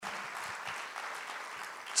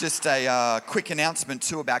Just a quick announcement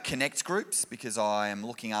too about Connect groups, because I am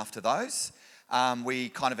looking after those. We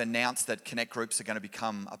kind of announced that Connect groups are going to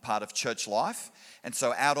become a part of church life. And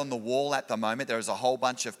so out on the wall at the moment, there is a whole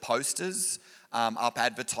bunch of posters up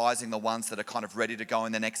advertising the ones that are kind of ready to go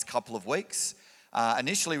in the next couple of weeks.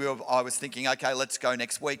 Initially, I was thinking, okay, let's go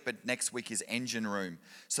next week, but next week is engine room.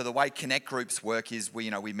 So the way Connect groups work is we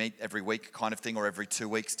meet every week kind of thing, or every 2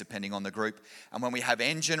 weeks, depending on the group. And when we have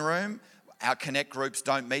engine room, our Connect groups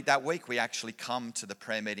don't meet that week. We actually come to the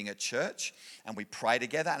prayer meeting at church and we pray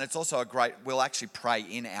together. And it's also we'll actually pray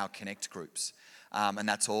in our Connect groups. And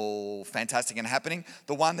that's all fantastic and happening.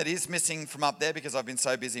 The one that is missing from up there, because I've been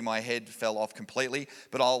so busy, my head fell off completely,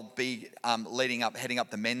 but I'll be heading up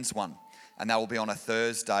the men's one. And that will be on a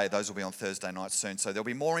Thursday. Those will be on Thursday night soon. So there'll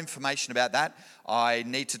be more information about that. I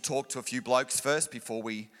need to talk to a few blokes first before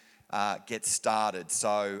we get started.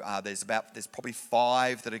 So there's probably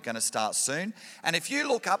 5 that are going to start soon. And if you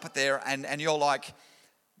look up at there and you're like,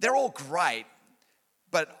 they're all great,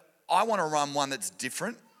 but I want to run one that's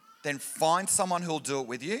different, then find someone who'll do it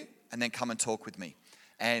with you and then come and talk with me.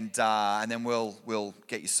 And then we'll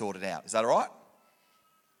get you sorted out. Is that all right?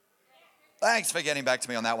 Thanks for getting back to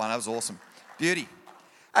me on that one. That was awesome. Beauty.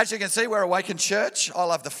 As you can see, we're Awaken Church. I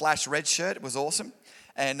love the flash red shirt. It was awesome.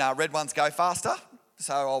 And red ones go faster.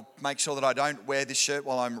 So I'll make sure that I don't wear this shirt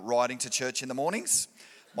while I'm riding to church in the mornings.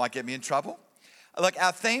 Might get me in trouble. Look,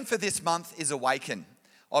 our theme for this month is Awaken.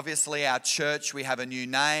 Obviously, our church, we have a new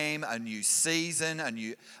name, a new season,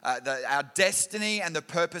 our destiny and the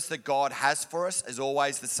purpose that God has for us is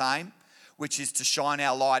always the same, which is to shine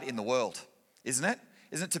our light in the world, isn't it?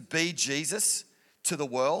 Isn't it to be Jesus to the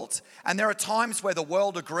world? And there are times where the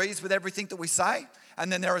world agrees with everything that we say,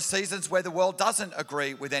 and then there are seasons where the world doesn't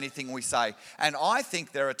agree with anything we say. And I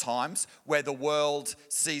think there are times where the world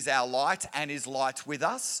sees our light and is light with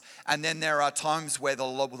us, and then there are times where the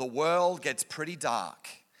world gets pretty dark.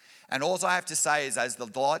 And all I have to say is, as the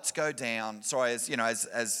lights go down, as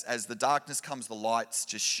the darkness comes, the lights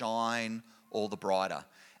just shine all the brighter.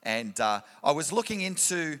 And I was looking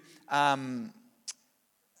into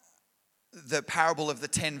the parable of the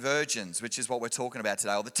 10 virgins, which is what we're talking about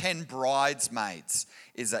today, or the 10 bridesmaids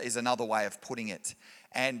is another way of putting it.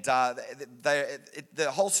 And the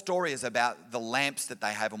whole story is about the lamps that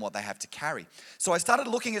they have and what they have to carry. So I started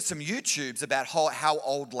looking at some YouTubes about how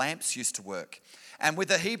old lamps used to work. And with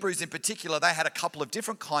the Hebrews in particular, they had a couple of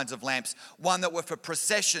different kinds of lamps. One that were for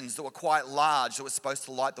processions, that were quite large, that was supposed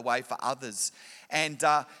to light the way for others. And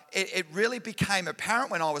it really became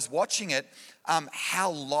apparent when I was watching it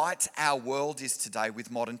how light our world is today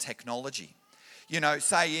with modern technology. You know,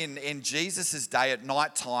 say in Jesus' day at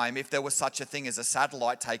nighttime, if there was such a thing as a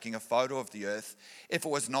satellite taking a photo of the earth, if it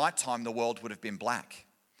was nighttime, the world would have been black.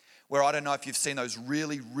 Where I don't know if you've seen those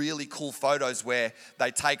really, really cool photos where they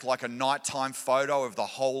take like a nighttime photo of the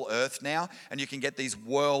whole earth now, and you can get these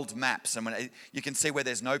world maps, and you can see where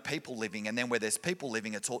there's no people living, and then where there's people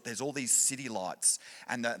living, there's all these city lights,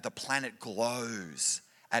 and the planet glows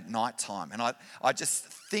at nighttime. And I just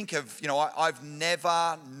think of, I've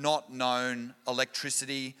never not known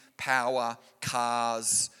electricity, power,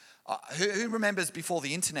 cars. Who remembers before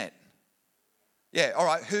the internet? Yeah, all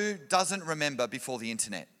right. Who doesn't remember before the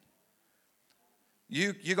internet?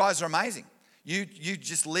 You guys are amazing. You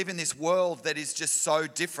just live in this world that is just so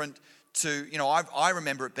different to, I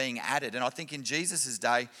remember it being added. And I think in Jesus'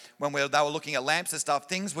 day, when they were looking at lamps and stuff,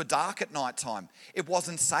 things were dark at night time. It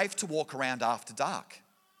wasn't safe to walk around after dark,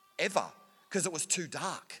 ever, because it was too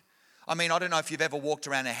dark. I mean, I don't know if you've ever walked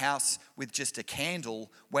around a house with just a candle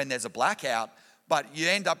when there's a blackout, but you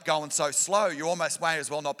end up going so slow, you almost may as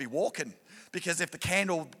well not be walking. Because if the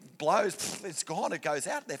candle blows, it's gone, it goes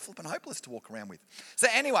out. They're flipping hopeless to walk around with. So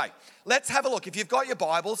anyway, let's have a look. If you've got your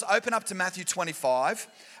Bibles, open up to Matthew 25,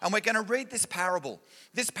 and we're going to read this parable.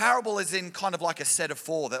 This parable is in kind of like a set of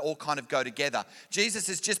 4 that all kind of go together. Jesus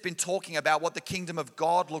has just been talking about what the kingdom of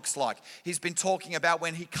God looks like. He's been talking about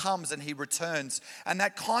when he comes and he returns. And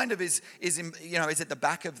that kind of is at the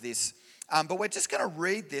back of this. But we're just going to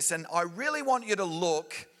read this, and I really want you to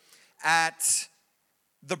look at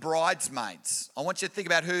the bridesmaids. I want you to think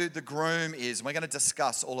about who the groom is, and we're going to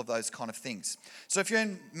discuss all of those kind of things. So if you're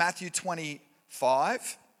in Matthew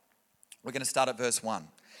 25, we're going to start at verse 1.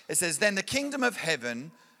 It says, "Then the kingdom of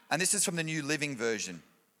heaven," and this is from the New Living Version,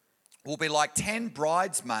 "will be like 10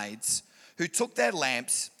 bridesmaids who took their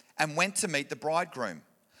lamps and went to meet the bridegroom.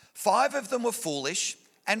 5 of them were foolish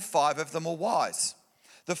and 5 of them were wise.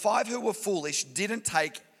 The 5 who were foolish didn't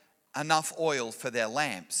take enough oil for their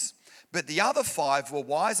lamps, but the other 5 were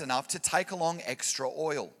wise enough to take along extra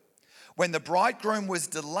oil. When the bridegroom was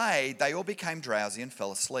delayed, they all became drowsy and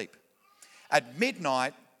fell asleep. At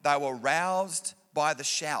midnight, they were roused by the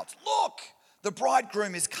shout, "Look, the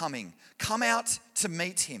bridegroom is coming. Come out to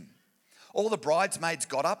meet him." All the bridesmaids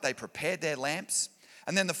got up, they prepared their lamps.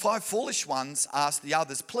 And then the 5 foolish ones asked the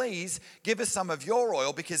others, "Please give us some of your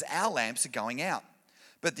oil because our lamps are going out."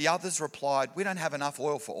 But the others replied, "We don't have enough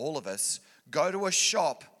oil for all of us. Go to a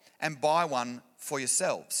shop and buy one for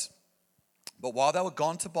yourselves." But while they were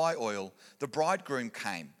gone to buy oil, the bridegroom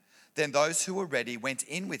came. Then those who were ready went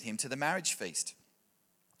in with him to the marriage feast.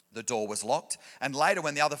 The door was locked, and later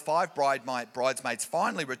when the other 5 bridesmaids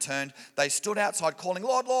finally returned, they stood outside calling,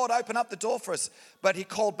 "Lord, Lord, open up the door for us." But he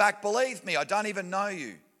called back, "Believe me, I don't even know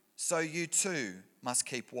you. So you too must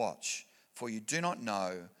keep watch, for you do not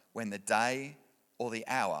know when the day or the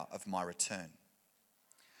hour of my return."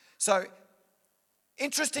 So,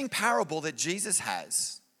 interesting parable that Jesus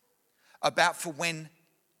has about for when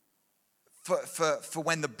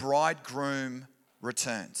the bridegroom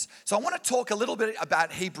returns. So I want to talk a little bit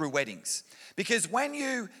about Hebrew weddings, because when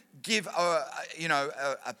you give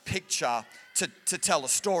a picture to tell a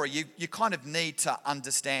story, you kind of need to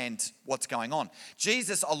understand what's going on.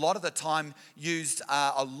 Jesus, a lot of the time, used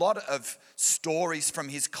a lot of stories from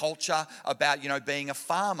his culture about, being a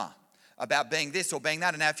farmer, about being this or being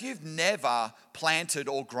that. And now, if you've never planted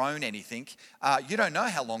or grown anything, you don't know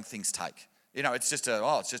how long things take. It's just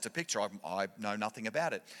a picture. I know nothing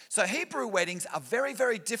about it. So Hebrew weddings are very,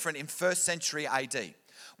 very different in 1st century AD.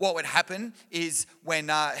 What would happen is when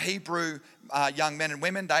Hebrew young men and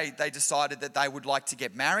women, they decided that they would like to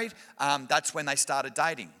get married, that's when they started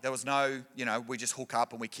dating. There was no, we just hook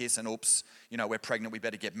up and we kiss and oops, we're pregnant, we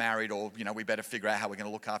better get married, or, we better figure out how we're going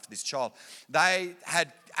to look after this child. They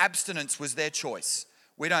had abstinence was their choice.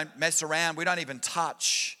 We don't mess around. We don't even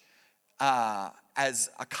touch as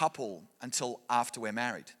a couple until after we're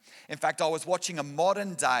married. In fact, I was watching a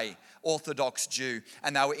modern day Orthodox Jew,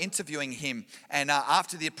 and they were interviewing him. And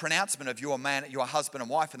after the pronouncement of your husband and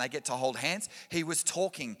wife, and they get to hold hands, he was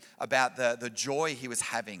talking about the joy he was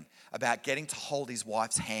having about getting to hold his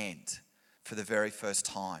wife's hand for the very first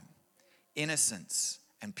time. Innocence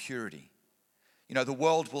and purity. The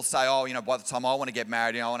world will say, by the time I want to get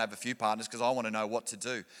married, I want to have a few partners because I want to know what to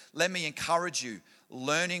do. Let me encourage you,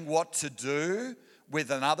 learning what to do with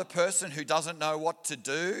another person who doesn't know what to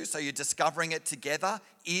do, so you're discovering it together,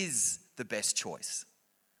 is the best choice.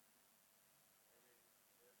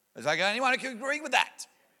 Is there anyone who can agree with that?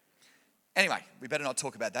 Anyway, we better not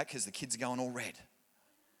talk about that because the kids are going all red.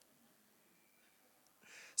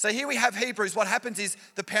 So here we have Hebrews. What happens is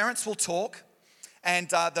the parents will talk, and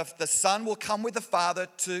the son will come with the father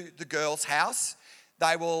to the girl's house.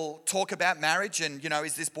 They will talk about marriage and,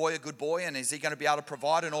 is this boy a good boy and is he going to be able to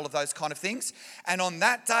provide and all of those kind of things. And on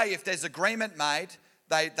that day, if there's agreement made,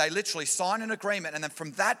 they literally sign an agreement, and then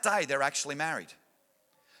from that day, they're actually married.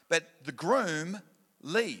 But the groom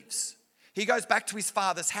leaves. He goes back to his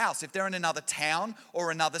father's house. If they're in another town or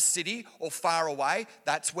another city or far away,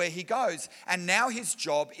 that's where he goes. And now his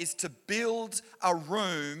job is to build a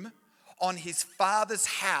room on his father's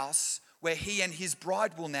house where he and his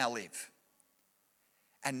bride will now live.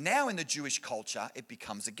 And now in the Jewish culture, it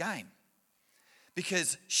becomes a game,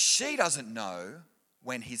 because she doesn't know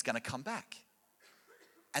when he's going to come back.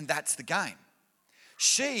 And that's the game.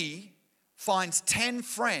 She finds 10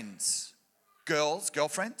 friends,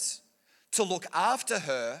 girlfriends, to look after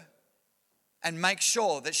her and make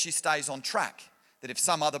sure that she stays on track. That if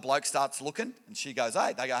some other bloke starts looking and she goes,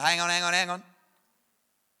 hey, they go, hang on.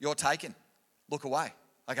 You're taken. Look away.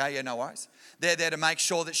 Okay, yeah, no worries. They're there to make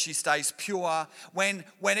sure that she stays pure when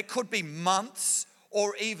it could be months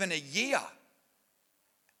or even a year.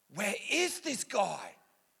 Where is this guy?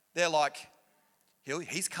 They're like,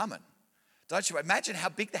 he's coming. Don't you imagine how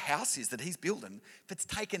big the house is that he's building if it's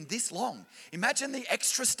taken this long? Imagine the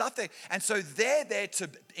extra stuff there. And so they're there to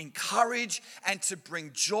encourage and to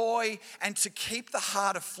bring joy and to keep the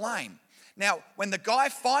heart aflame. Now, when the guy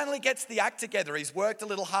finally gets the act together, he's worked a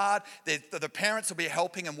little hard, the parents will be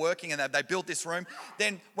helping and working, and they build this room.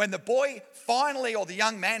 Then when the boy finally, or the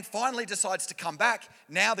young man finally decides to come back,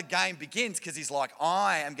 now the game begins, because he's like,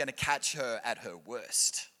 I am going to catch her at her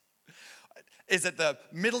worst. Is it the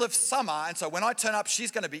middle of summer, and so when I turn up,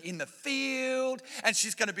 she's going to be in the field, and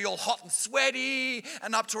she's going to be all hot and sweaty,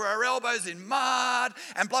 and up to her elbows in mud,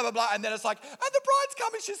 and blah, blah, blah. And then it's like, and the bride's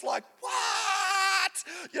coming. She's like, what?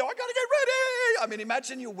 I got to get ready. I mean,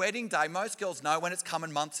 imagine your wedding day. Most girls know when it's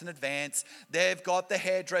coming months in advance. They've got the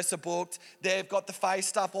hairdresser booked. They've got the face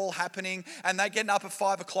stuff all happening, and they're getting up at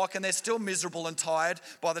 5 o'clock, and they're still miserable and tired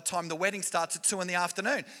by the time the wedding starts at 2 in the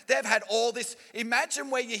afternoon. They've had all this. Imagine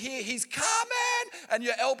where you hear he's coming, and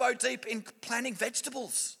you're elbow deep in planting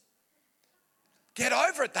vegetables. Get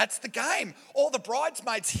over it. That's the game. All the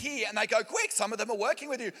bridesmaids hear and they go, quick. Some of them are working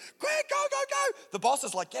with you. Quick, go, go, go. The boss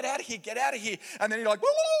is like, get out of here, get out of here. And then you're like, woo,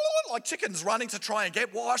 woo, woo, like chickens running to try and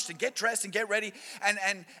get washed and get dressed and get ready.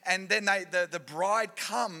 And then the bride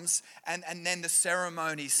comes and then the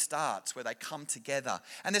ceremony starts where they come together.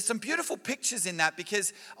 And there's some beautiful pictures in that,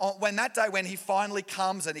 because when he finally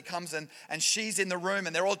comes and she's in the room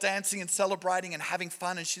and they're all dancing and celebrating and having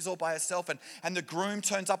fun and she's all by herself and the groom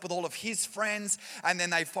turns up with all of his friends. And then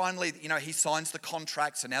they finally, he signs the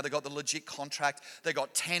contract. So now they've got the legit contract. They've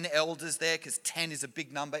got 10 elders there, because 10 is a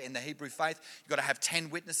big number in the Hebrew faith. You've got to have 10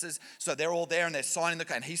 witnesses. So they're all there and they're signing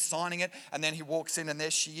and he's signing it. And then he walks in and there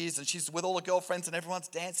she is. And she's with all the girlfriends and everyone's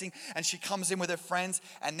dancing. And she comes in with her friends.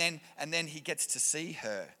 And then he gets to see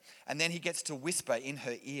her. And then he gets to whisper in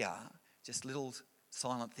her ear, just little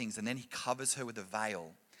silent things. And then he covers her with a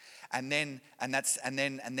veil. And then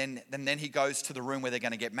he goes to the room where they're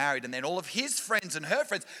going to get married. And then all of his friends and her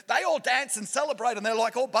friends, they all dance and celebrate. And they're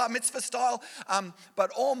like all bar mitzvah style.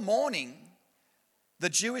 But all morning, the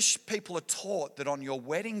Jewish people are taught that on your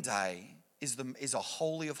wedding day is a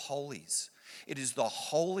holy of holies. It is the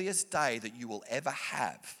holiest day that you will ever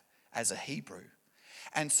have as a Hebrew.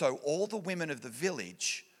 And so all the women of the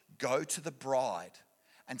village go to the bride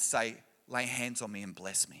and say, lay hands on me and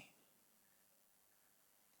bless me.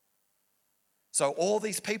 So all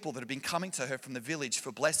these people that have been coming to her from the village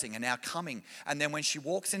for blessing are now coming. And then when she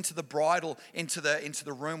walks into the bridal, into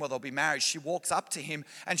the room where they'll be married, she walks up to him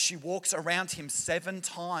and she walks around him 7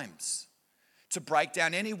 times to break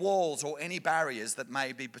down any walls or any barriers that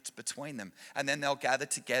may be between them. And then they'll gather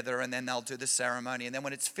together and then they'll do the ceremony. And then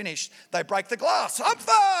when it's finished, they break the glass.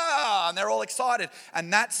 And they're all excited.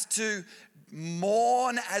 And that's to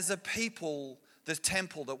mourn as a people the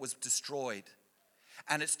temple that was destroyed.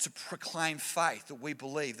 And it's to proclaim faith that we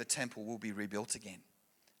believe the temple will be rebuilt again.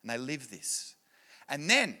 And they live this. And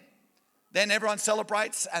then everyone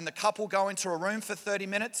celebrates and the couple go into a room for 30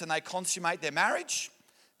 minutes and they consummate their marriage.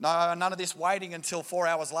 No, none of this waiting until 4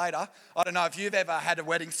 hours later. I don't know if you've ever had a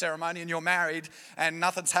wedding ceremony and you're married and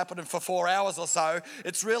nothing's happening for 4 hours or so.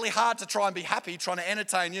 It's really hard to try and be happy trying to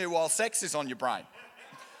entertain you while sex is on your brain.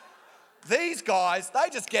 These guys,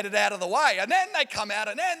 they just get it out of the way. And then they come out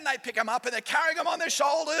and then they pick them up and they're carrying them on their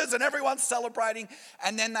shoulders and everyone's celebrating.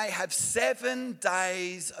 And then they have 7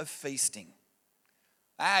 days of feasting.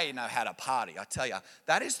 They know how to party, I tell you.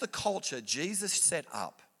 That is the culture Jesus set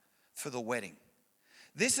up for the wedding.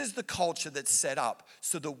 This is the culture that's set up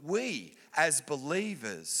so that we as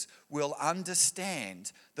believers will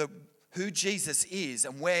understand who Jesus is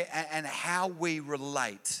and how we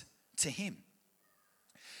relate to him.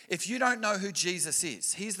 If you don't know who Jesus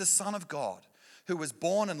is, he's the Son of God who was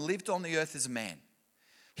born and lived on the earth as a man.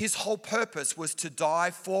 His whole purpose was to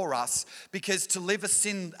die for us, because to live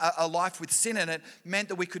a life with sin in it meant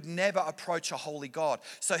that we could never approach a holy God.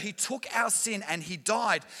 So he took our sin and he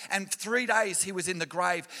died, and 3 days he was in the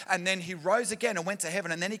grave, and then he rose again and went to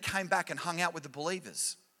heaven, and then he came back and hung out with the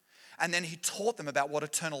believers. And then he taught them about what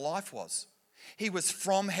eternal life was. He was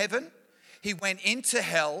from heaven, he went into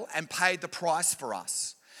hell and paid the price for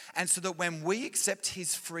us. And so that when we accept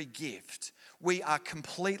his free gift, we are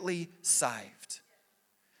completely saved.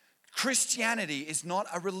 Christianity is not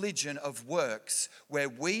a religion of works where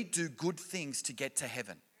we do good things to get to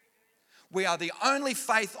heaven. We are the only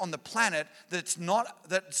faith on the planet that's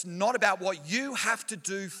not about what you have to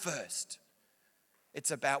do first.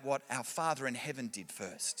 It's about what our Father in heaven did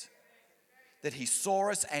first. That he saw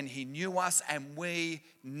us and he knew us and we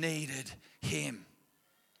needed him.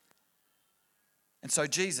 And so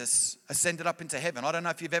Jesus ascended up into heaven. I don't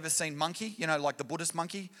know if you've ever seen Monkey, like the Buddhist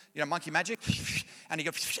monkey, monkey magic. And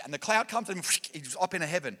and the cloud comes and he's up into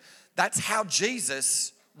heaven. That's how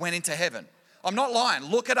Jesus went into heaven. I'm not lying.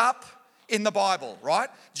 Look it up in the Bible, right?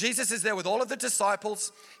 Jesus is there with all of the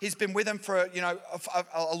disciples. He's been with them for,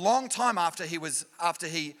 a long time after he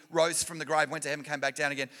rose from the grave, went to heaven, came back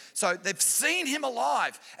down again. So they've seen him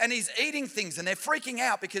alive and he's eating things and they're freaking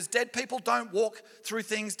out because dead people don't walk through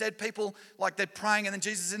things. Dead people, like they're praying and then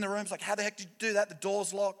Jesus is in the room. It's like, how the heck did you do that? The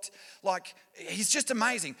door's locked. Like, he's just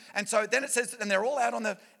amazing. And so then it says, and they're all out on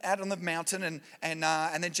the mountain and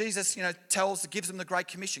then Jesus, gives them the Great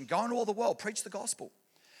Commission. Go into all the world, preach the gospel.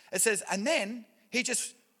 It says, and then he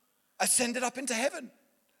just ascended up into heaven.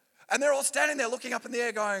 And they're all standing there looking up in the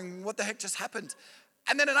air going, what the heck just happened?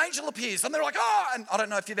 And then an angel appears and they're like, oh, and I don't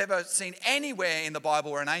know if you've ever seen anywhere in the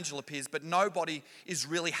Bible where an angel appears, but nobody is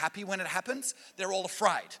really happy when it happens. They're all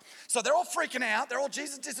afraid. So they're all freaking out.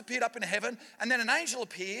 Jesus disappeared up into heaven and then an angel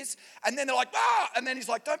appears and then they're like, ah, and then he's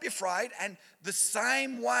like, don't be afraid. And the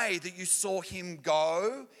same way that you saw him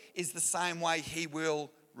go is the same way he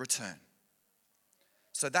will return.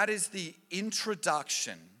 So that is the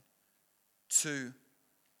introduction to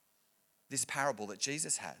this parable that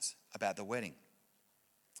Jesus has about the wedding.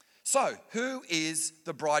 So, who is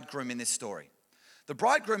the bridegroom in this story? The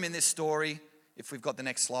bridegroom in this story, if we've got the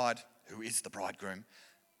next slide, who is the bridegroom?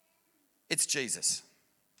 It's Jesus.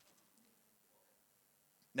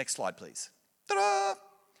 Next slide, please. Ta-da!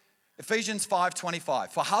 Ephesians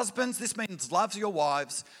 5:25. For husbands, this means love your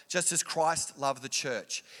wives just as Christ loved the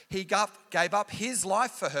church. He gave up his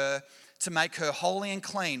life for her to make her holy and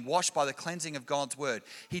clean, washed by the cleansing of God's word.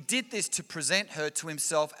 He did this to present her to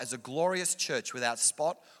himself as a glorious church without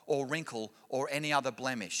spot or wrinkle or any other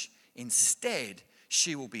blemish. Instead,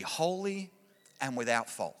 she will be holy and without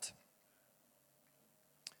fault.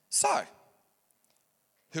 So,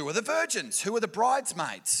 who are the virgins? Who are the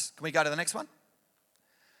bridesmaids? Can we go to the next one?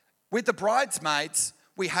 With the bridesmaids,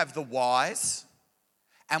 we have the wise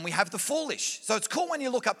and we have the foolish. So it's cool when you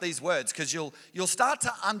look up these words because you'll start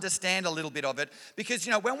to understand a little bit of it. Because,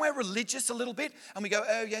 when we're religious a little bit and we go,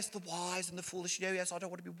 oh, yes, the wise and the foolish. Yeah, yes, I don't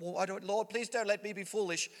want to be, Lord, please don't let me be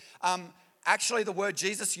foolish. Actually, the word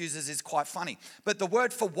Jesus uses is quite funny. But the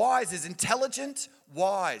word for wise is intelligent,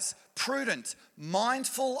 wise, prudent,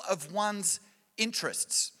 mindful of one's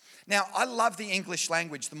interests. Now, I love the English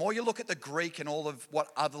language. The more you look at the Greek and all of what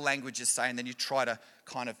other languages say, and then you try to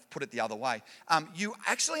kind of put it the other way, you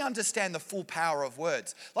actually understand the full power of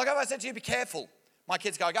words. Like if I said to you, be careful. My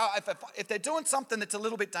kids go, if they're doing something that's a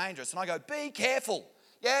little bit dangerous, and I go, be careful.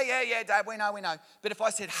 Yeah, Dad, we know. But if I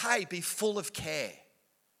said, hey, be full of care.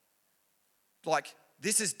 Like,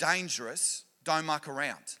 this is dangerous, don't muck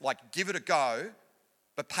around. Like, give it a go,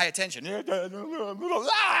 but pay attention.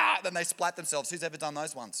 Then they splat themselves. Who's ever done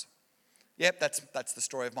those ones? Yep, that's the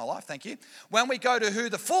story of my life, thank you. When we go to who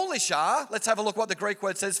the foolish are, let's have a look what the Greek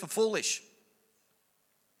word says for foolish.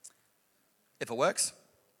 If it works.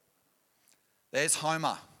 There's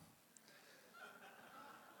Homer.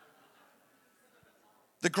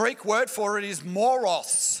 The Greek word for it is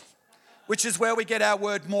moros, which is where we get our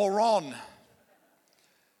word moron.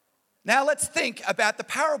 Now let's think about the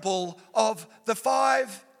parable of the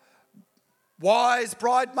 5 wise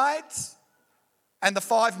bridesmaids and the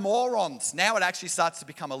 5 morons. Now it actually starts to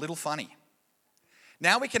become a little funny.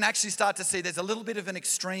 Now we can actually start to see there's a little bit of an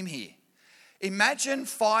extreme here. Imagine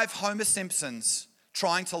 5 Homer Simpsons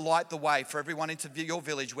trying to light the way for everyone into your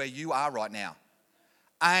village where you are right now.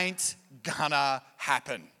 Ain't gonna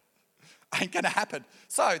happen. Ain't gonna happen.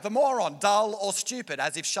 So the moron, dull or stupid,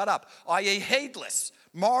 as if shut up, i.e. heedless,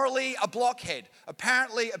 morally a blockhead,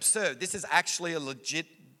 apparently absurd. This is actually a legit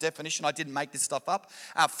definition. I didn't make this stuff up.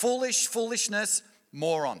 Foolish, foolishness,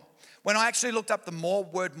 moron. When I actually looked up the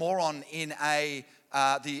word moron in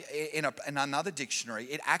another dictionary,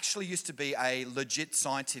 it actually used to be a legit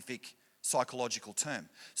scientific psychological term.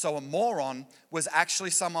 So a moron was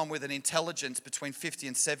actually someone with an intelligence between 50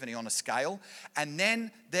 and 70 on a scale. And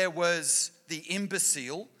then there was the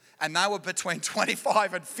imbecile, and they were between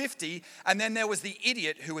 25 and 50. And then there was the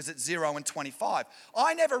idiot who was at 0 and 25.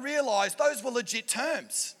 I never realized those were legit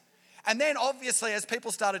terms. And then obviously as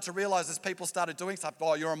people started to realize, as people started doing stuff,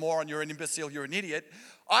 oh, you're a moron, you're an imbecile, you're an idiot.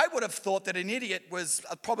 I would have thought that an idiot was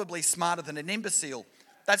probably smarter than an imbecile.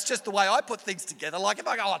 That's just the way I put things together. Like if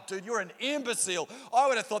I go, oh, dude, you're an imbecile, I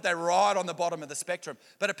would have thought they're right on the bottom of the spectrum.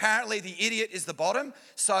 But apparently the idiot is the bottom.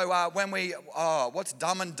 So what's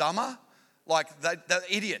Dumb and Dumber? Like the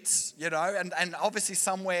idiots, and obviously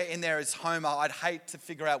somewhere in there is Homer. I'd hate to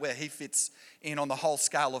figure out where he fits in on the whole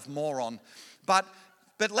scale of moron. But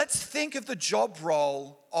let's think of the job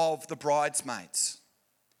role of the bridesmaids.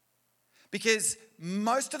 Because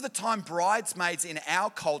most of the time, bridesmaids in our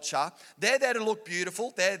culture, they're there to look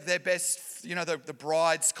beautiful. They're their best, the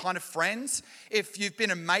bride's kind of friends. If you've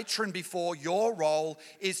been a matron before, your role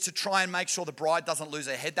is to try and make sure the bride doesn't lose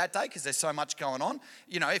her head that day because there's so much going on.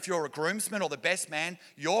 If you're a groomsman or the best man,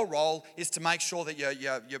 your role is to make sure that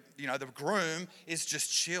the groom is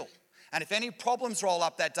just chill. And if any problems roll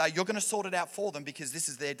up that day, you're going to sort it out for them because this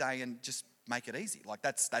is their day and just make it easy. Like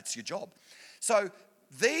that's your job. So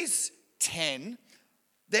these 10,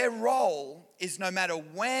 their role is no matter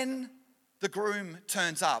when the groom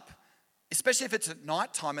turns up, especially if it's at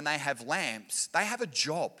night time and they have lamps, they have a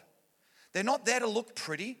job. They're not there to look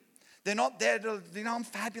pretty. They're not there to, I'm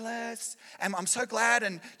fabulous and I'm so glad.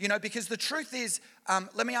 And, because the truth is,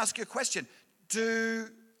 let me ask you a question.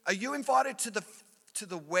 Are you invited to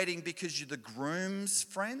the wedding because you're the groom's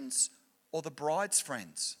friends or the bride's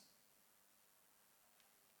friends?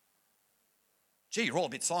 Gee, you're all a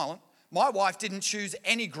bit silent. My wife didn't choose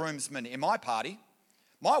any groomsmen in my party.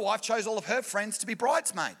 My wife chose all of her friends to be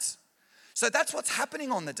bridesmaids. So that's what's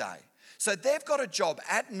happening on the day. So they've got a job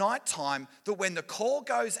at night time that when the call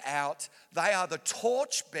goes out, they are the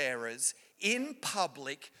torch bearers in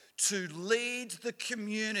public to lead the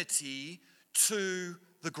community to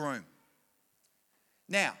the groom.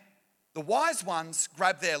 Now, the wise ones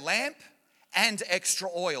grab their lamp and extra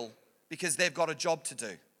oil because they've got a job to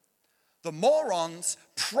do. The morons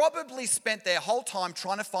probably spent their whole time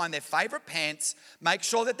trying to find their favourite pants, make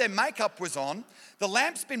sure that their makeup was on. The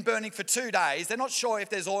lamp's been burning for 2 days. They're not sure if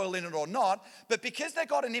there's oil in it or not. But because they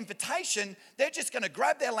got an invitation, they're just going to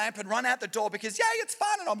grab their lamp and run out the door because, yay, it's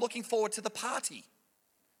fun and I'm looking forward to the party.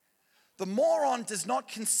 The moron does not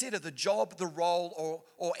consider the job, the role,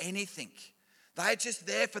 or anything. They're just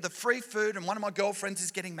there for the free food, and one of my girlfriends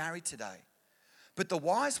is getting married today. But the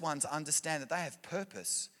wise ones understand that they have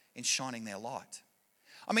purpose in shining their light.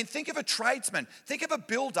 I mean, think of a tradesman. Think of a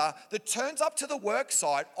builder that turns up to the work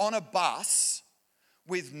site on a bus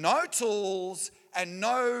with no tools and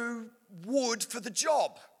no wood for the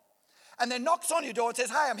job. And then knocks on your door and says,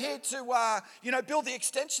 hey, I'm here to, build the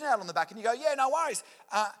extension out on the back. And you go, yeah, no worries.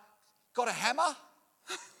 Got a hammer?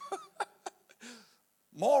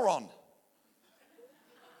 Moron.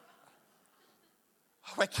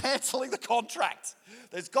 We're cancelling the contract.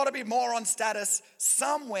 There's got to be moron status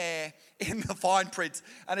somewhere in the fine print.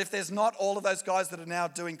 And if there's not, all of those guys that are now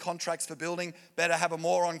doing contracts for building better have a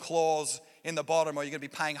moron clause in the bottom, or you're going to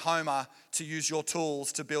be paying Homer to use your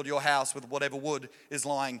tools to build your house with whatever wood is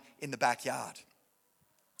lying in the backyard.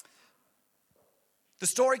 The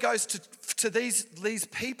story goes to these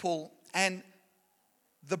people, and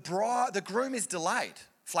the groom is delayed.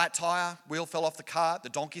 Flat tire, wheel fell off the cart, the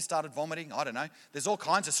donkey started vomiting, I don't know. There's all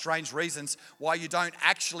kinds of strange reasons why you don't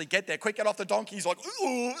actually get there. Quick, get off the donkey. He's like,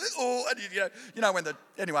 ooh, and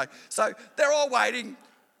anyway. So they're all waiting.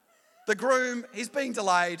 The groom, he's being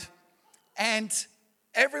delayed, and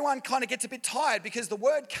everyone kind of gets a bit tired because the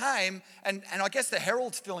word came, and I guess the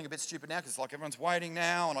herald's feeling a bit stupid now because like everyone's waiting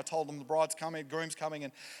now, and I told them the bride's coming, groom's coming,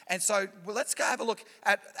 and so let's go have a look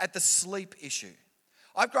at the sleep issue.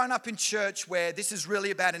 I've grown up in church where this is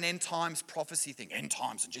really about an end times prophecy thing. End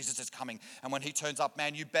times, and Jesus is coming. And when he turns up,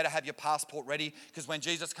 man, you better have your passport ready because when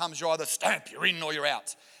Jesus comes, you're either stamp, you're in or you're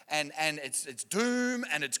out. And it's doom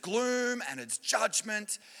and it's gloom and it's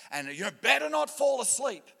judgment and you better not fall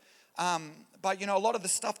asleep. But a lot of the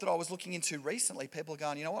stuff that I was looking into recently, people are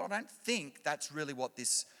going, you know what, I don't think that's really what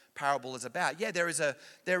this parable is about. Yeah, there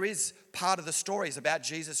is part of the story is about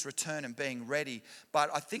Jesus' return and being ready, but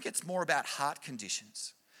I think it's more about heart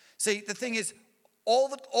conditions. See, the thing is, all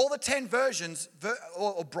the 10 virgins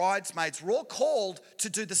or bridesmaids were all called to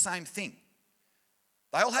do the same thing.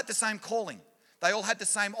 They all had the same calling. They all had the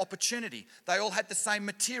same opportunity. They all had the same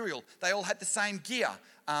material. They all had the same gear.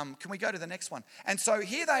 Can we go to the next one? And so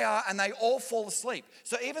here they are, and they all fall asleep.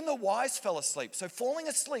 So even the wise fell asleep. So falling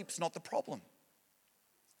asleep's not the problem.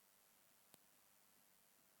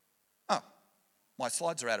 My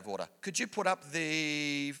slides are out of order. Could you put up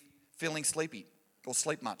the feeling sleepy or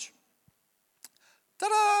sleep much?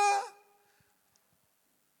 Ta-da!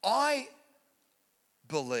 I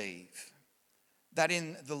believe that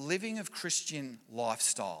in the living of Christian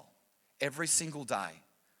lifestyle every single day,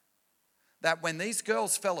 that when these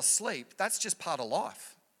girls fell asleep, that's just part of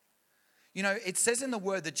life. It says in the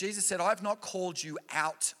word that Jesus said, I've not called you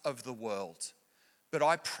out of the world, but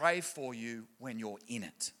I pray for you when you're in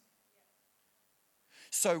it.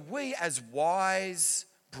 So we as wise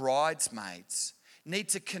bridesmaids need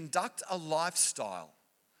to conduct a lifestyle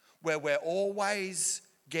where we're always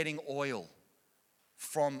getting oil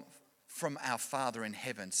from our Father in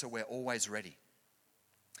heaven, so we're always ready.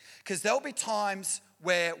 Because there'll be times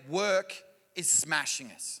where work is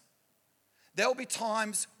smashing us. There'll be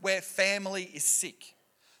times where family is sick.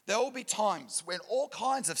 There'll be times when all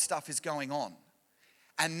kinds of stuff is going on.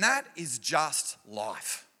 And that is just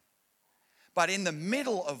life. But in the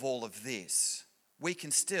middle of all of this, we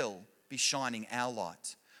can still be shining our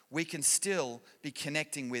light. We can still be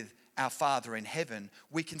connecting with our Father in heaven.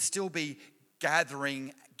 We can still be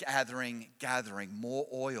gathering more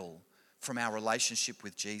oil from our relationship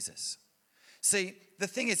with Jesus. See, the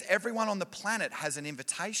thing is, everyone on the planet has an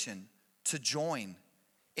invitation to join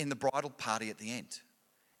in the bridal party at the end.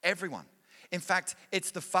 Everyone. In fact,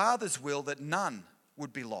 it's the Father's will that none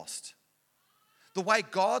would be lost. The way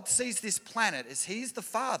God sees this planet is he's the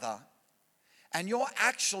Father and you're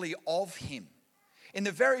actually of him. In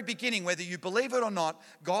the very beginning, whether you believe it or not,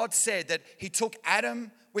 God said that he took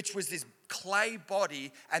Adam, which was this clay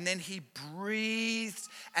body, and then he breathed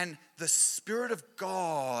and the Spirit of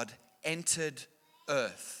God entered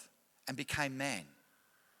earth and became man.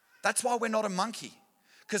 That's why we're not a monkey,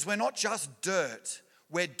 because we're not just dirt.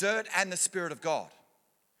 We're dirt and the Spirit of God.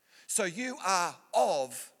 So you are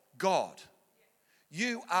of God.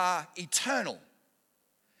 You are eternal.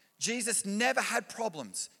 Jesus never had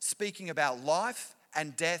problems speaking about life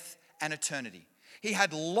and death and eternity. He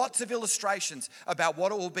had lots of illustrations about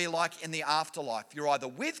what it will be like in the afterlife. You're either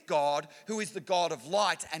with God, who is the God of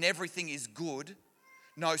light, and everything is good.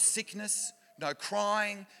 No sickness, no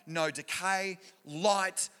crying, no decay,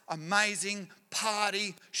 light, amazing,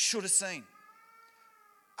 party, should have seen.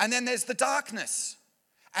 And then there's the darkness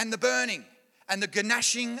and the burning and the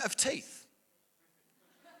gnashing of teeth.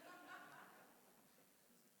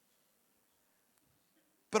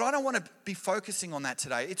 But I don't want to be focusing on that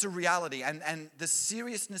today. It's a reality, and the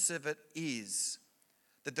seriousness of it is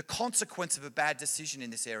that the consequence of a bad decision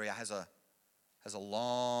in this area has a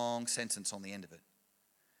long sentence on the end of it.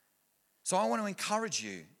 So I want to encourage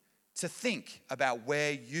you to think about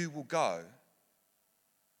where you will go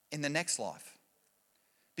in the next life.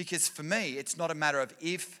 Because for me, it's not a matter of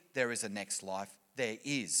if there is a next life, there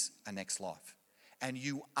is a next life. And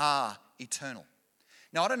you are eternal.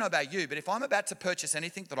 Now, I don't know about you, but if I'm about to purchase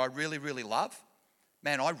anything that I really, really love,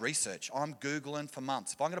 man, I research. I'm Googling for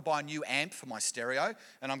months. If I'm going to buy a new amp for my stereo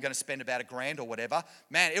and I'm going to spend about $1,000 or whatever,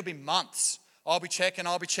 man, it'll be months. I'll be checking.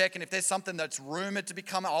 If there's something that's rumored to be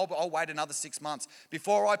coming, I'll wait another 6 months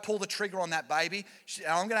before I pull the trigger on that baby.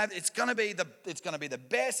 It's going to be the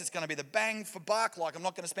best. It's going to be the bang for buck. Like, I'm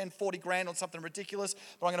not going to spend $40,000 on something ridiculous,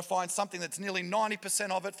 but I'm going to find something that's nearly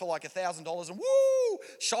 90% of it for like $1,000. And woo,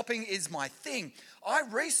 shopping is my thing. I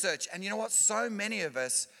research, and you know what? So many of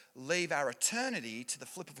us leave our eternity to the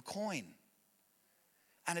flip of a coin,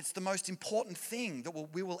 and it's the most important thing that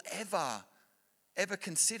we will ever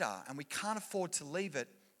consider, and we can't afford to leave it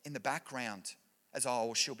in the background as, oh,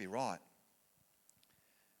 well, she'll be right.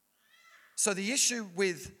 So the issue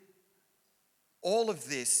with all of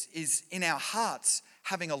this is in our hearts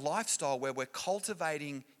having a lifestyle where we're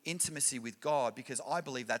cultivating intimacy with God, because I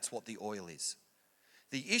believe that's what the oil is.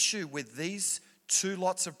 The issue with these two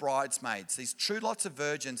lots of bridesmaids, these two lots of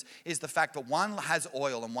virgins, is the fact that one has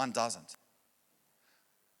oil and one doesn't.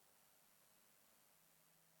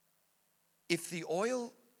 If the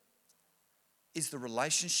oil is the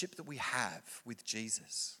relationship that we have with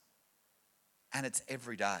Jesus, and it's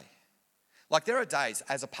every day. Like, there are days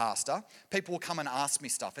as a pastor, people will come and ask me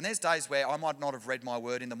stuff. And there's days where I might not have read my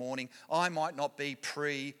word in the morning. I might not be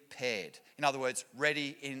prepared. In other words,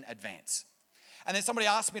 ready in advance. And then somebody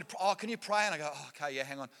asks me, can you pray? And I go, okay, yeah,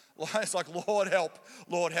 hang on. It's like, Lord help.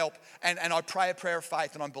 And I pray a prayer of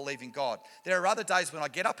faith and I'm believing God. There are other days when I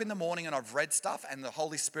get up in the morning and I've read stuff and the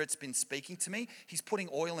Holy Spirit's been speaking to me. He's putting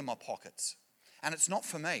oil in my pockets. And it's not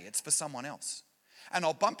for me, it's for someone else. And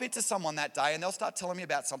I'll bump into someone that day and they'll start telling me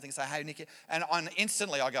about something, say, hey, Nicky. And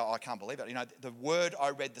instantly I go, I can't believe it. You know, the word I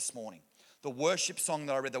read this morning, the worship song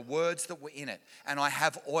that I read, the words that were in it. And I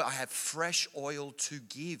have oil, I have fresh oil to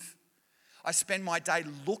give. I spend my day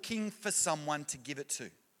looking for someone to give it to.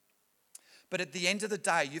 But at the end of the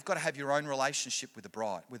day, you've got to have your own relationship with the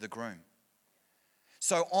bride, with the groom.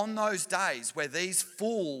 So on those days where these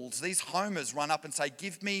fools, these homers run up and say,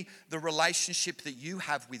 give me the relationship that you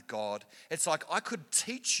have with God, it's like I could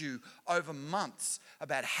teach you over months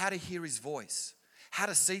about how to hear his voice, how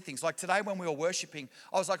to see things. Like today when we were worshiping,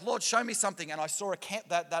 I was like, Lord, show me something. And I saw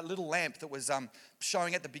that little lamp that was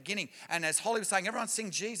showing at the beginning. And as Holly was saying, everyone sing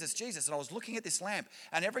Jesus, Jesus. And I was looking at this lamp.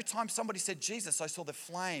 And every time somebody said Jesus, I saw the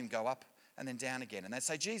flame go up and then down again. And they'd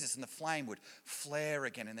say Jesus, and the flame would flare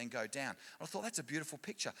again and then go down. And I thought, that's a beautiful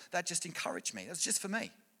picture. That just encouraged me. It was just for me.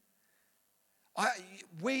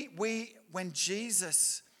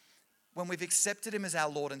 When we've accepted him as our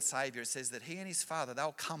Lord and Savior, it says that he and his Father,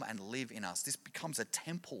 they'll come and live in us. This becomes a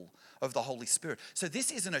temple of the Holy Spirit. So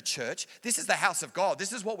this isn't a church. This is the house of God.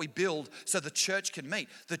 This is what we build so the church can meet.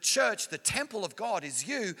 The church, the temple of God, is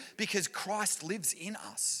you because Christ lives in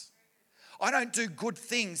us. I don't do good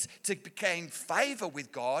things to gain favor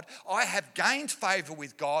with God. I have gained favor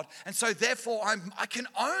with God. And so therefore I can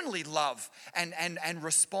only love and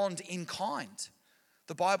respond in kind.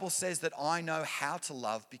 The Bible says that I know how to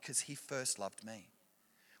love because he first loved me.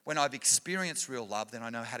 When I've experienced real love, then I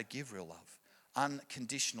know how to give real love,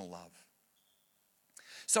 unconditional love.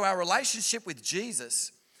 So our relationship with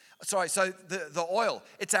Jesus, the oil,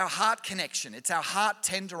 it's our heart connection. It's our heart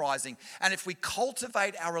tenderizing. And if we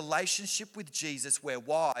cultivate our relationship with Jesus, we're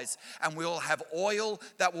wise and we'll have oil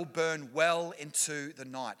that will burn well into the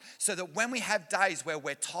night. So that when we have days where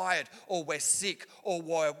we're tired or we're sick or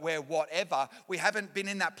we're whatever, we haven't been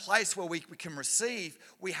in that place where we can receive,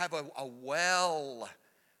 we have a well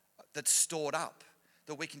that's stored up.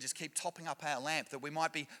 that we can just keep topping up our lamp, that we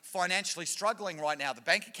might be financially struggling right now. The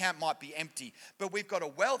bank account might be empty, but we've got a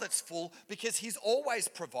well that's full because he's always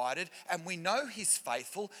provided, and we know he's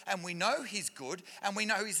faithful, and we know he's good, and we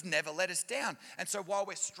know he's never let us down. And so while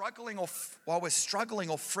we're struggling or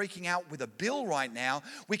freaking out with a bill right now,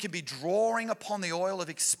 we can be drawing upon the oil of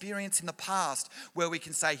experience in the past where we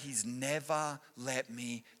can say, he's never let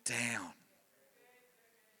me down.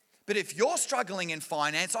 But if you're struggling in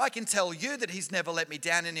finance, I can tell you that he's never let me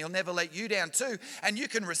down, and he'll never let you down too. And you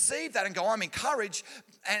can receive that and go, I'm encouraged,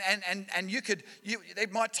 and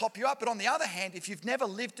it might top you up. But on the other hand, if you've never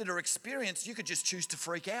lived it or experienced, you could just choose to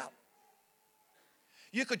freak out.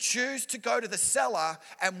 You could choose to go to the cellar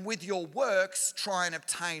and with your works try and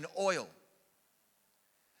obtain oil.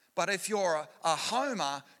 But if you're a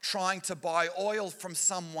homer trying to buy oil from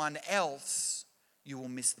someone else, you will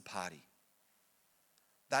miss the party.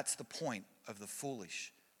 That's the point of the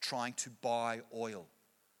foolish, trying to buy oil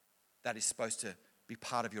that is supposed to be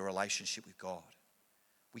part of your relationship with God.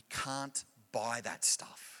 We can't buy that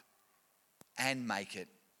stuff and make it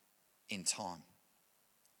in time.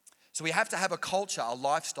 So we have to have a culture, a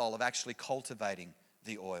lifestyle of actually cultivating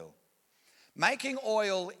the oil. Making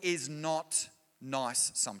oil is not nice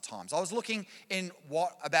sometimes. I was looking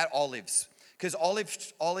about olives. Because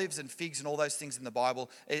olives and figs and all those things in the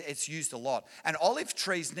Bible, it's used a lot. And olive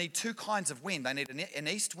trees need two kinds of wind. They need an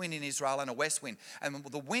east wind in Israel and a west wind. And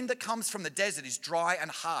the wind that comes from the desert is dry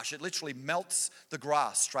and harsh. It literally melts the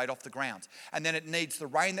grass straight off the ground. And then it needs the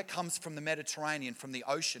rain that comes from the Mediterranean, from the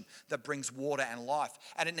ocean, that brings water and life.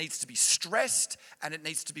 And it needs to be stressed and it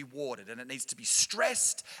needs to be watered. And it needs to be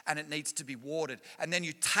stressed and it needs to be watered. And then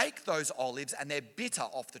you take those olives and they're bitter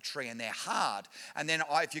off the tree and they're hard. And then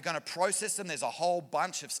if you're going to process them, there's a whole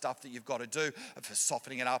bunch of stuff that you've got to do for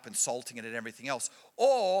softening it up and salting it and everything else.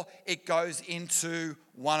 Or it goes into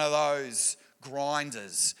one of those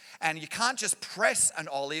grinders. And you can't just press an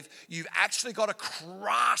olive, you've actually got to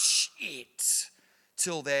crush it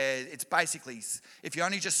till it's basically, if you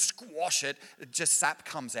only just squash it, just sap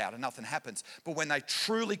comes out and nothing happens. But when they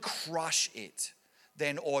truly crush it,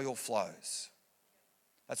 then oil flows.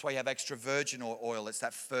 That's why you have extra virgin oil. It's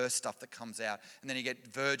that first stuff that comes out. And then you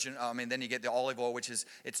get then you get the olive oil, which is,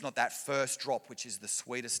 it's not that first drop, which is the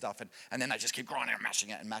sweeter stuff. And then they just keep grinding and mashing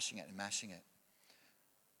it and mashing it and mashing it.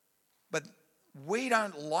 But we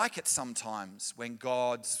don't like it sometimes when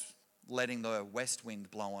God's letting the west wind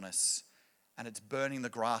blow on us and it's burning the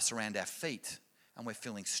grass around our feet and we're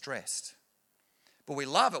feeling stressed. But we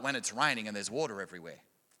love it when it's raining and there's water everywhere.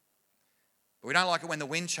 But we don't like it when the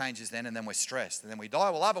wind changes then and then we're stressed. And then we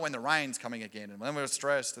love it when the rain's coming again and then we're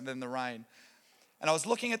stressed and then the rain. And I was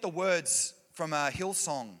looking at the words from a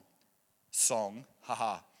Hillsong song,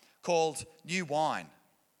 called New Wine.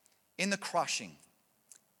 In the crushing,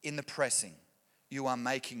 in the pressing, you are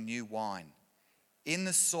making new wine. In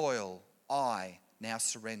the soil, I now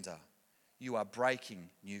surrender. You are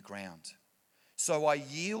breaking new ground. So I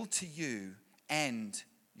yield to you and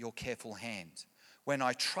your careful hand. When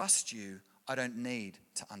I trust you, I don't need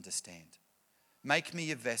to understand. Make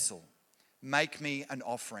me a vessel. Make me an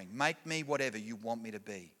offering. Make me whatever you want me to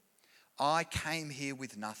be. I came here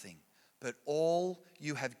with nothing, but all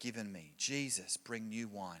you have given me. Jesus, bring new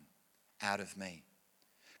wine out of me.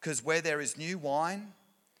 Because where there is new wine,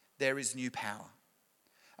 there is new power.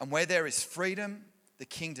 And where there is freedom, the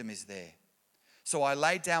kingdom is there. So I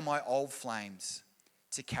laid down my old flames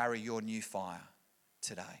to carry your new fire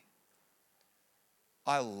today.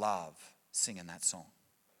 I love singing that song.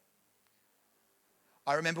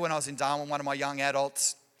 I remember when I was in Darwin, one of my young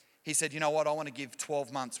adults, he said, you know what, I want to give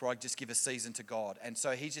 12 months where I just give a season to God. And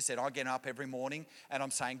so he just said, I get up every morning and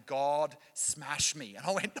I'm saying, God, smash me. And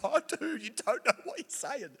I went, no, dude, you don't know what you're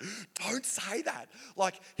saying. Don't say that.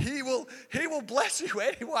 Like, he will bless you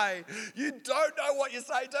anyway. You don't know what you're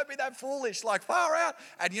saying. Don't be that foolish. Like, far out.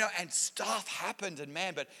 And, and stuff happened. And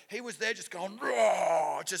man, but he was there just going,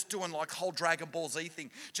 raw, just doing like whole Dragon Ball Z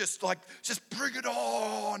thing. Just bring it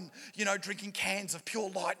on. Drinking cans of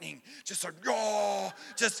pure lightning. Just like, raw,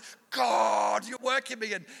 just, God, you're working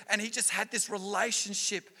me. And he just had this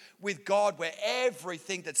relationship with God where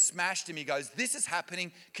everything that smashed him, he goes, this is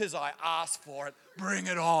happening because I asked for it. Bring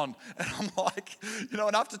it on. And I'm like,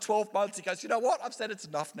 and after 12 months, he goes, you know what? I've said it's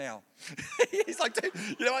enough now. He's like, dude,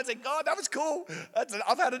 I said, God, that was cool.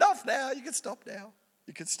 I've had enough now. You can stop now.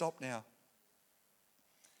 You can stop now.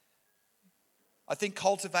 I think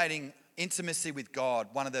cultivating intimacy with God,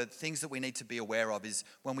 one of the things that we need to be aware of is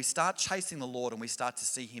when we start chasing the Lord and we start to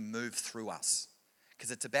see him move through us,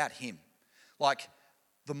 because it's about him. Like,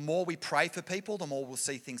 the more we pray for people, the more we'll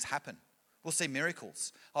see things happen. We'll see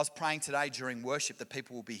miracles. I was praying today during worship that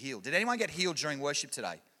people will be healed. Did anyone get healed during worship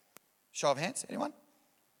today? Show of hands, anyone?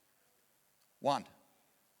 One.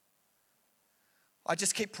 I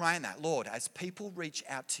just keep praying that, Lord, as people reach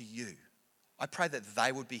out to you, I pray that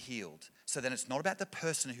they would be healed. So then it's not about the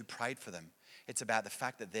person who prayed for them. It's about the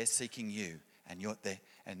fact that they're seeking you and you're there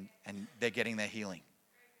and they're getting their healing.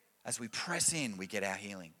 As we press in, we get our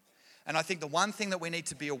healing. And I think the one thing that we need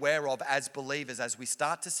to be aware of as believers, as we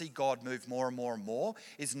start to see God move more and more and more,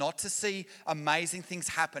 is not to see amazing things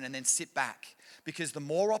happen and then sit back. Because the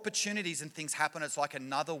more opportunities and things happen, it's like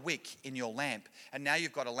another wick in your lamp. And now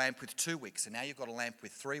you've got a lamp with 2 wicks, and now you've got a lamp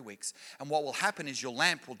with 3 wicks. And what will happen is your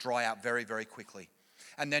lamp will dry out very, very quickly.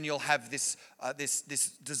 And then you'll have this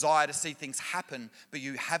desire to see things happen, but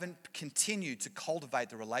you haven't continued to cultivate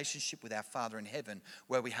the relationship with our Father in heaven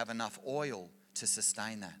where we have enough oil to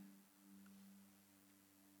sustain that.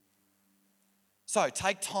 So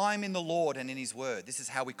take time in the Lord and in His Word. This is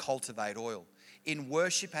how we cultivate oil. In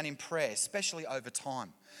worship and in prayer, especially over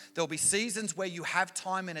time. There'll be seasons where you have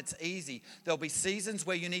time and it's easy. There'll be seasons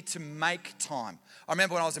where you need to make time. I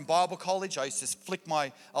remember when I was in Bible college, I used to flick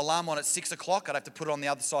my alarm on at 6 o'clock. I'd have to put it on the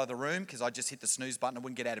other side of the room because I just hit the snooze button and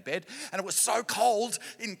wouldn't get out of bed. And it was so cold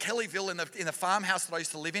in Kellyville in the farmhouse that I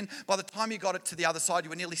used to live in. By the time you got it to the other side, you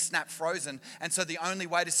were nearly snap frozen. And so the only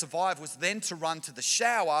way to survive was then to run to the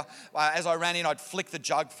shower. As I ran in, I'd flick the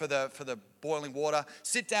jug for the boiling water,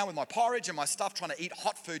 sit down with my porridge and my stuff, trying to eat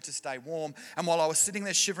hot food to stay warm. And while I was sitting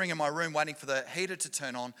there shivering in my room waiting for the heater to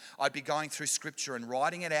turn on, I'd be going through scripture and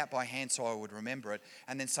writing it out by hand so I would remember it,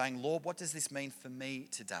 and then saying, Lord, what does this mean for me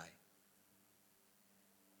today?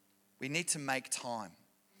 We need to make time.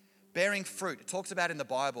 Bearing fruit. It talks about in the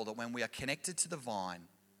Bible that when we are connected to the vine,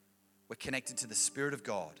 we're connected to the Spirit of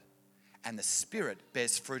God, and the Spirit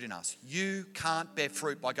bears fruit in us. You can't bear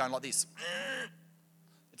fruit by going like this.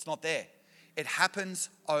 It's not there. It happens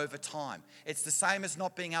over time. It's the same as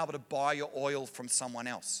not being able to buy your oil from someone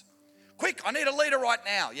else. Quick, I need a litre right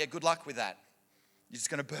now. Yeah, good luck with that. You're just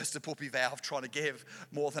going to burst a puppy valve trying to give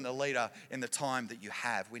more than a litre in the time that you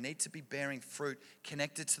have. We need to be bearing fruit,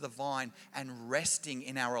 connected to the vine, and resting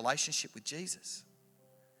in our relationship with Jesus.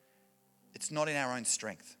 It's not in our own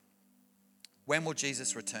strength. When will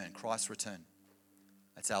Jesus return? Christ return.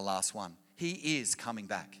 That's our last one. He is coming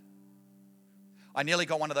back. I nearly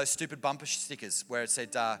got one of those stupid bumper stickers where it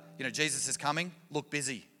said, Jesus is coming, look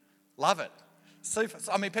busy. Love it. Super.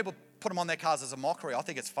 I mean, people put them on their cars as a mockery. I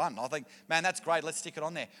think it's fun. I think, man, that's great. Let's stick it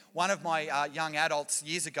on there. One of my young adults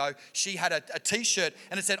years ago, she had a t-shirt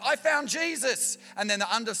and it said, I found Jesus. And then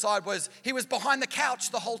the underside was, he was behind the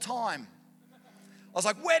couch the whole time. I was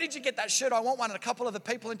like, where did you get that shirt? I want one. And a couple of the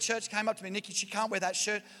people in church came up to me, Nicky, she can't wear that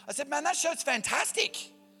shirt. I said, man, that shirt's fantastic.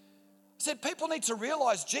 I said, people need to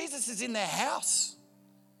realize Jesus is in their house.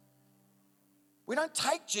 We don't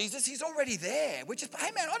take Jesus, he's already there. We just,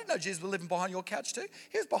 hey man, I didn't know Jesus was living behind your couch too.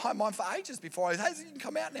 He was behind mine for ages before I was, hey, you can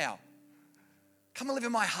come out now. Come and live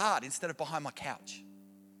in my heart instead of behind my couch.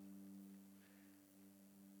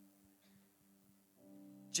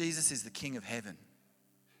 Jesus is the King of heaven.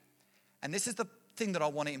 And this is the thing that I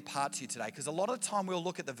want to impart to you today, because a lot of the time we'll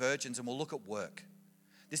look at the virgins and we'll look at work.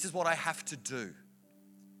 This is what I have to do.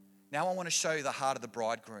 Now I want to show you the heart of the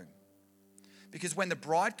bridegroom. Because when the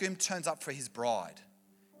bridegroom turns up for his bride,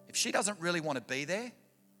 if she doesn't really want to be there,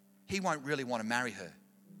 he won't really want to marry her.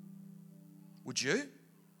 Would you?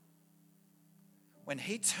 When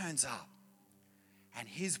he turns up and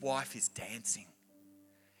his wife is dancing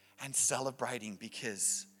and celebrating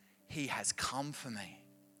because he has come for me,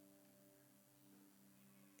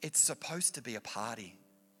 it's supposed to be a party.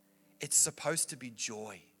 It's supposed to be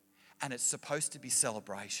joy, and it's supposed to be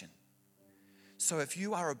celebration. So if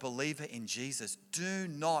you are a believer in Jesus, do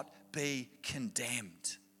not be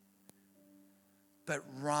condemned, but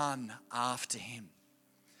run after him.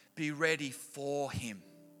 Be ready for him.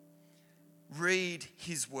 Read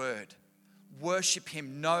his word. Worship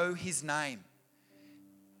him. Know his name.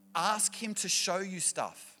 Ask him to show you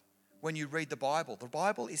stuff when you read the Bible. The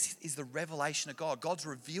Bible is the revelation of God. God's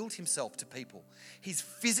revealed himself to people. He's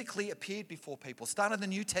physically appeared before people. Start in the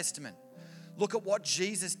New Testament. Look at what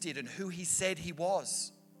Jesus did and who he said he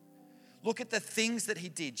was. Look at the things that he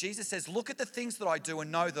did. Jesus says, look at the things that I do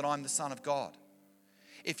and know that I'm the Son of God.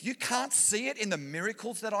 If you can't see it in the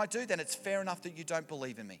miracles that I do, then it's fair enough that you don't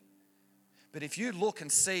believe in me. But if you look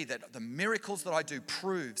and see that the miracles that I do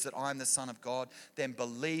proves that I'm the Son of God, then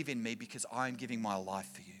believe in me because I am giving my life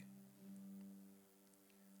for you.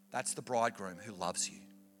 That's the bridegroom who loves you.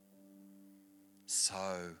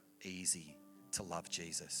 So easy to love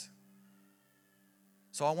Jesus.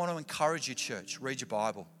 So I want to encourage you, church, read your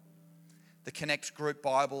Bible. The Connect Group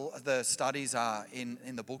Bible, the studies are in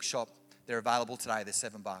the bookshop. They're available today. They're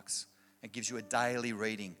 $7. It gives you a daily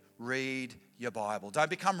reading. Read your Bible. Don't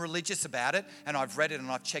become religious about it, and I've read it and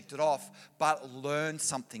I've checked it off, but learn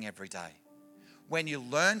something every day. When you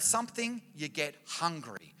learn something, you get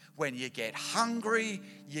hungry. When you get hungry,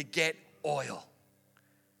 you get oil.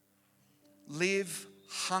 Live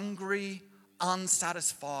hungry,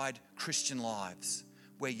 unsatisfied Christian lives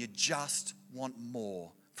where you just want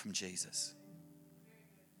more from Jesus.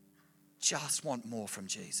 Just want more from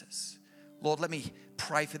Jesus. Lord, let me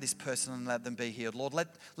pray for this person and let them be healed. Lord,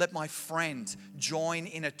 let my friend join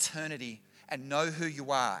in eternity and know who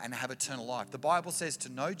you are and have eternal life. The Bible says to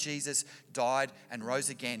know Jesus died and rose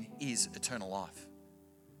again is eternal life.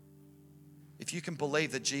 If you can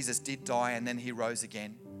believe that Jesus did die and then he rose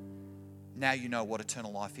again, now you know what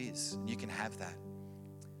eternal life is. You can have that.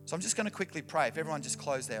 So I'm just going to quickly pray. If everyone just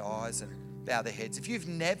close their eyes and bow their heads. If you've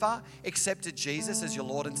never accepted Jesus as your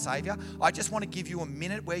Lord and Savior, I just want to give you a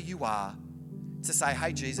minute where you are to say,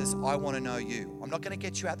 hey, Jesus, I want to know you. I'm not going to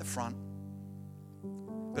get you out the front,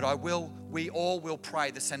 but we all will pray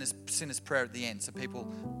the sinner's prayer at the end so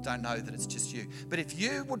people don't know that it's just you. But if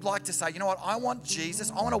you would like to say, you know what, I want Jesus,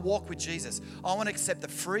 I want to walk with Jesus. I want to accept the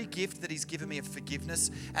free gift that he's given me of forgiveness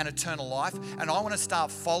and eternal life, and I want to start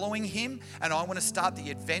following him, and I want to start the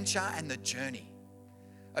adventure and the journey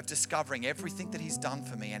of discovering everything that he's done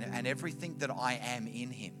for me and everything that I am in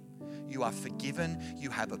him. You are forgiven. You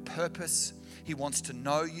have a purpose. He wants to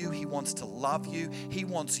know you. He wants to love you. He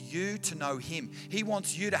wants you to know him. He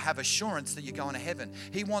wants you to have assurance that you're going to heaven.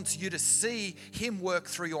 He wants you to see him work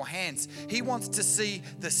through your hands. He wants to see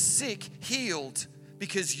the sick healed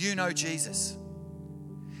because you know Jesus.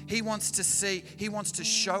 He wants to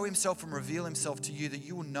show himself and reveal himself to you that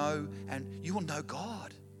you will know and you will know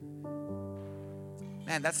God.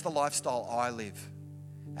 Man, that's the lifestyle I live.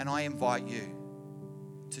 And I invite you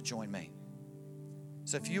to join me.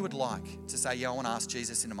 So if you would like to say, yeah, I want to ask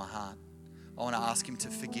Jesus into my heart. I want to ask him to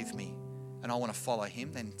forgive me. And I want to follow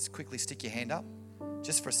him. Then quickly stick your hand up.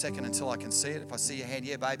 Just for a second until I can see it. If I see your hand,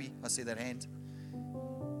 yeah, baby, I see that hand.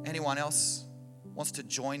 Anyone else wants to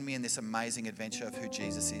join me in this amazing adventure of who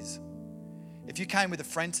Jesus is? If you came with a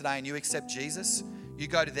friend today and you accept Jesus, you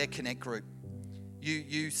go to their Connect group.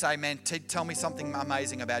 You say, man, tell me something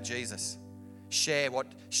amazing about Jesus. Share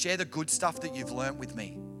the good stuff that you've learned with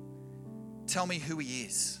me. Tell me who he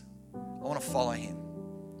is. I want to follow him.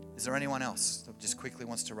 Is there anyone else that just quickly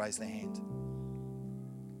wants to raise their hand?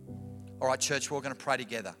 All right, church, we're going to pray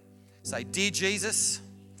together. Say, dear Jesus,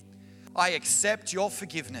 I accept your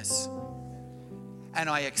forgiveness and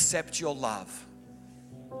I accept your love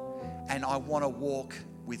and I want to walk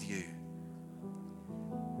with you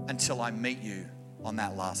until I meet you on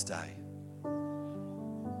that last day.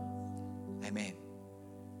 Amen.